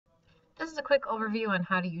this is a quick overview on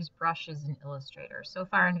how to use brushes in Illustrator. So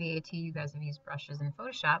far in VAT, you guys have used brushes in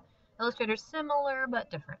Photoshop. Illustrator is similar but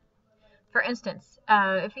different. For instance,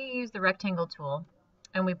 if you use the rectangle tool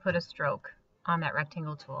and we put a stroke on that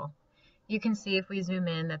rectangle tool, you can see if we zoom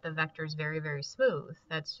in that the vector is very, very smooth.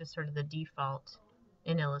 That's just sort of the default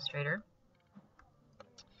in Illustrator.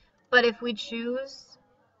 But if we choose,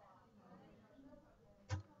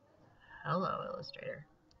 hello Illustrator.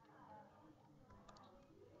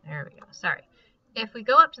 There we go, sorry. If we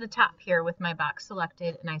go up to the top here with my box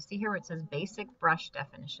selected and I see here where it says basic brush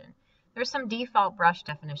definition, there's some default brush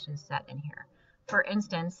definitions set in here. For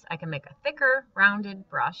instance, I can make a thicker rounded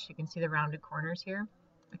brush. You can see the rounded corners here.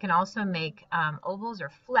 I can also make ovals or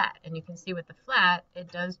flat, and you can see with the flat,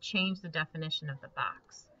 it does change the definition of the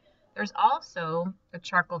box. There's also a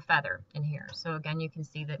charcoal feather in here. So again, you can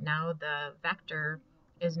see that now the vector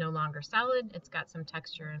is no longer solid. It's got some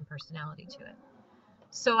texture and personality to it.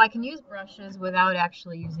 So I can use brushes without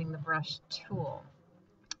actually using the brush tool.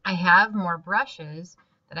 I have more brushes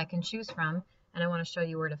that I can choose from, and I want to show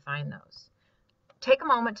you where to find those. Take a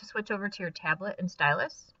moment to switch over to your tablet and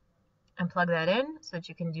stylus and plug that in so that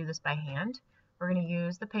you can do this by hand. We're going to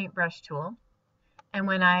use the paintbrush tool, and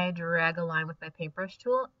when I drag a line with my paintbrush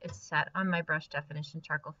tool, it's set on my brush definition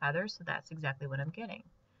charcoal feather, so that's exactly what I'm getting.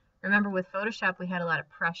 Remember, with Photoshop we had a lot of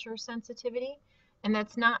pressure sensitivity, and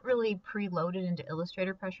that's not really preloaded into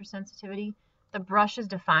Illustrator pressure sensitivity. The brush is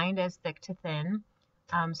defined as thick to thin,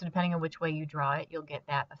 so depending on which way you draw it, you'll get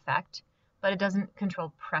that effect, but it doesn't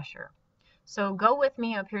control pressure. So go with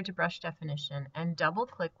me up here to brush definition and double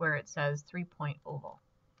click where it says 3-point oval.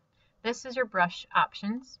 This is your brush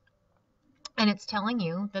options, and it's telling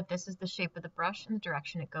you that this is the shape of the brush and the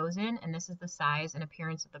direction it goes in, and this is the size and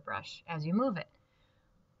appearance of the brush as you move it.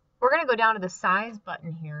 We're going to go down to the size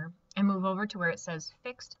button here and move over to where it says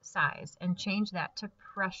fixed size and change that to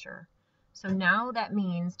pressure. So now that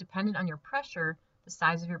means, dependent on your pressure, the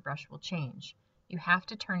size of your brush will change. You have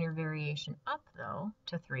to turn your variation up though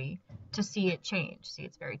to 3 to see it change. See,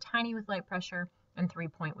 it's very tiny with light pressure and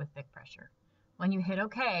 3-point with thick pressure. When you hit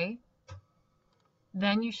OK,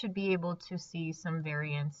 then you should be able to see some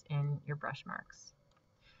variance in your brush marks.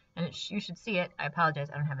 And you should see it, I apologize,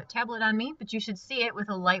 I don't have a tablet on me, but you should see it with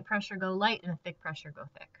a light pressure go light and a thick pressure go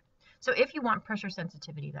thick. So if you want pressure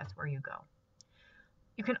sensitivity, that's where you go.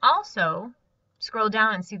 You can also scroll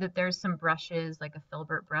down and see that there's some brushes, like a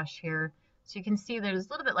filbert brush here. So you can see there's a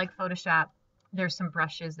little bit like Photoshop, there's some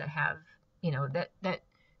brushes that have, that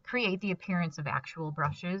create the appearance of actual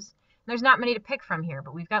brushes. There's not many to pick from here,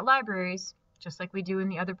 but we've got libraries, just like we do in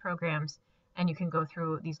the other programs, and you can go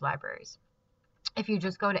through these libraries. If you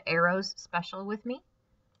just go to Arrows Special with me,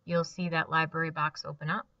 you'll see that library box open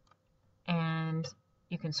up, and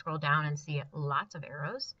you can scroll down and see lots of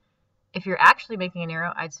arrows. If you're actually making an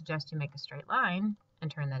arrow, I'd suggest you make a straight line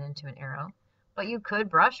and turn that into an arrow, but you could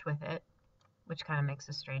brush with it, which kind of makes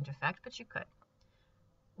a strange effect, but you could.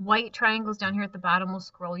 White triangles down here at the bottom will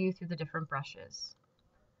scroll you through the different brushes.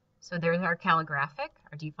 So there's our calligraphic,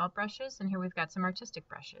 our default brushes, and here we've got some artistic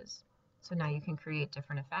brushes. So now you can create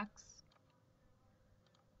different effects.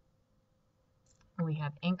 We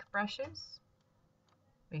have ink brushes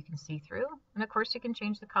where you can see through, and of course you can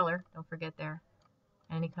change the color, don't forget there,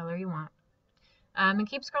 any color you want. And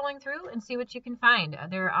keep scrolling through and see what you can find.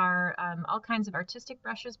 There are all kinds of artistic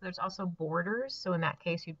brushes, but there's also borders, so in that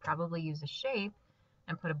case you'd probably use a shape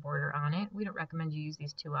and put a border on it. We don't recommend you use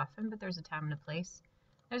these too often, but there's a time and a place.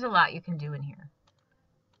 There's a lot you can do in here.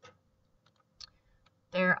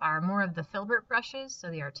 There are more of the filbert brushes,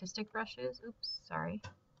 so the artistic brushes,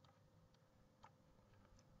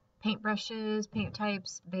 paint brushes, paint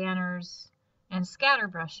types, banners, and scatter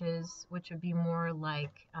brushes, which would be more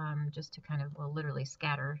like just to kind of, well, literally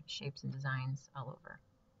scatter shapes and designs all over.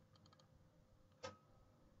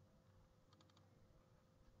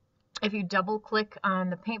 If you double click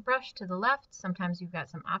on the paintbrush to the left, sometimes you've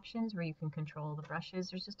got some options where you can control the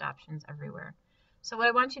brushes. There's just options everywhere. So what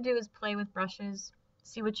I want you to do is play with brushes,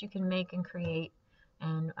 see what you can make and create.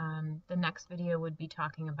 And the next video would be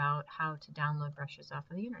talking about how to download brushes off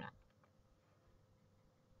of the internet.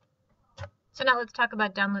 So now let's talk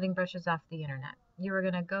about downloading brushes off the internet. You are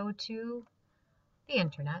going to go to the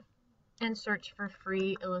internet and search for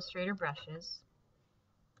free Illustrator brushes.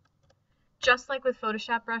 Just like with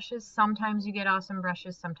Photoshop brushes, sometimes you get awesome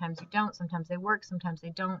brushes, sometimes you don't, sometimes they work, sometimes they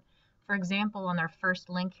don't. For example, on our first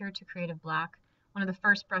link here to Creative Block, one of the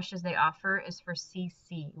first brushes they offer is for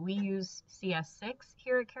CC. We use CS6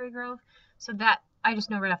 here at Cary Grove, so that I just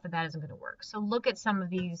know right off the bat isn't going to work. So look at some of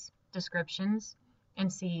these descriptions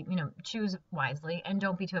and see, choose wisely, and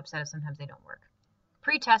don't be too upset if sometimes they don't work.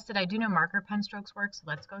 Pre-tested, I do know marker pen strokes work, so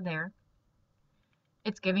let's go there.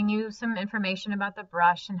 It's giving you some information about the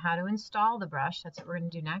brush and how to install the brush. That's what we're going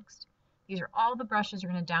to do next. These are all the brushes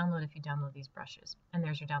you're going to download if you download these brushes. And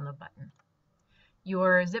there's your download button.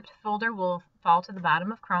 Your zipped folder will fall to the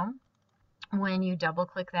bottom of Chrome when you double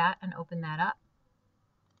click that and open that up.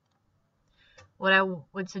 What I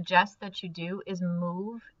would suggest that you do is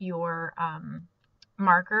move your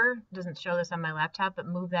marker. It doesn't show this on my laptop, but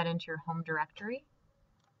move that into your home directory.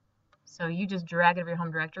 So you just drag it over your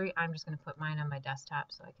home directory. I'm just going to put mine on my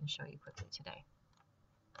desktop so I can show you quickly today.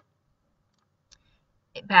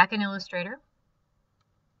 Back in Illustrator,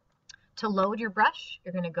 to load your brush,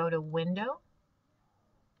 you're going to go to Window,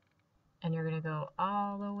 and you're going to go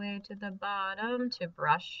all the way to the bottom to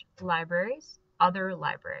Brush Libraries, Other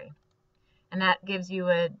Library. And that gives you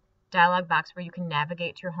a dialog box where you can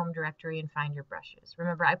navigate to your home directory and find your brushes.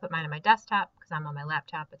 Remember, I put mine on my desktop because I'm on my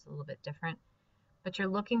laptop. It's a little bit different. But you're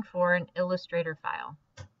looking for an Illustrator file,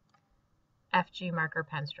 FG marker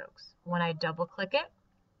pen strokes. When I double click it,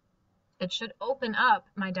 it should open up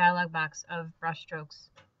my dialog box of brush strokes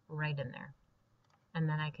right in there. And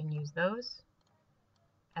then I can use those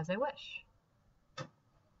as I wish.